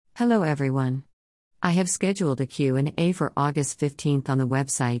Hello everyone. I have scheduled a Q&A for August 15th on the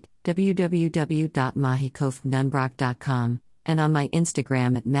website www.mahikofdunbrock.com and on my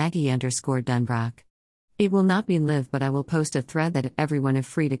Instagram at Maggie_Dunbrock. It will not be live, but I will post a thread that everyone is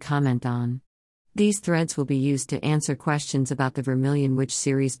free to comment on. These threads will be used to answer questions about the Vermilion Witch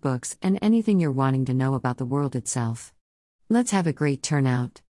series books and anything you're wanting to know about the world itself. Let's have a great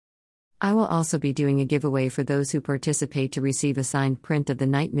turnout. I will also be doing a giveaway for those who participate to receive a signed print of the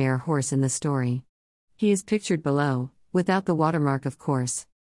Nightmare Horse in the story. He is pictured below, without the watermark of course.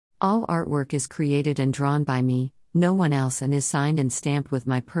 All artwork is created and drawn by me, no one else, and is signed and stamped with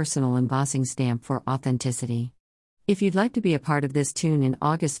my personal embossing stamp for authenticity. If you'd like to be a part of this, tune in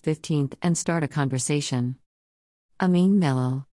August 15th and start a conversation. Amin Melil.